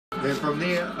And from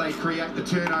there, they create the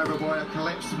turnover by a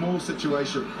collapsed maul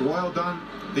situation. Well done,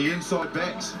 the inside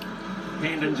backs.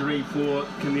 Hand injury for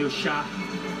Camille Shah,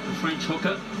 the French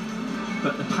hooker.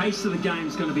 But the pace of the game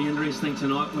is going to be interesting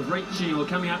tonight. We're reaching, or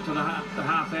coming up to the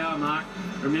half-hour mark.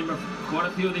 Remember, quite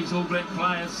a few of these All Black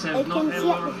players have not had a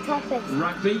lot of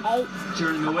rugby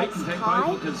during the week. In fact,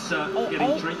 both hookers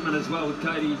getting treatment as well, with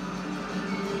Cody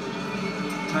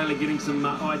Taylor getting some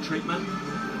eye treatment.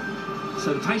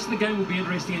 So the pace of the game will be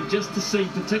interesting, and just to see,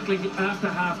 particularly after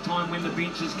half-time when the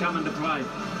benches come into play.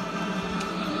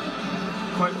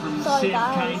 Quote from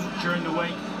Sam Kane during the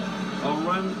week: "I'll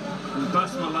run and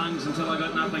bust my lungs until I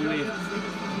got nothing left."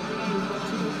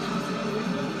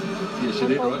 Yes, you're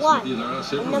dead right. There are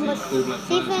several of the All Black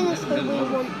players who haven't had a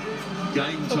lot of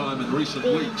game time in recent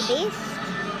weeks.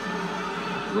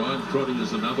 Ryan Crotty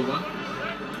is another one.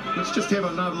 Let's just have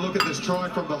another look at this try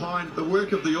from behind. The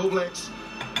work of the All Blacks.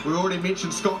 We already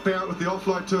mentioned Scott Barrett with the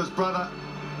offload to his brother.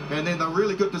 And then the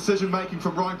really good decision-making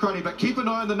from Ryan Crotty. But keep an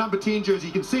eye on the number 10 jersey.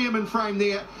 You can see him in frame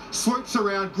there. Swoops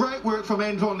around. Great work from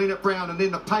Anton Leonard-Brown. And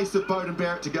then the pace of Beauden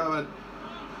Barrett to go in.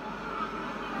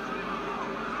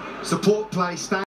 Support play. Stay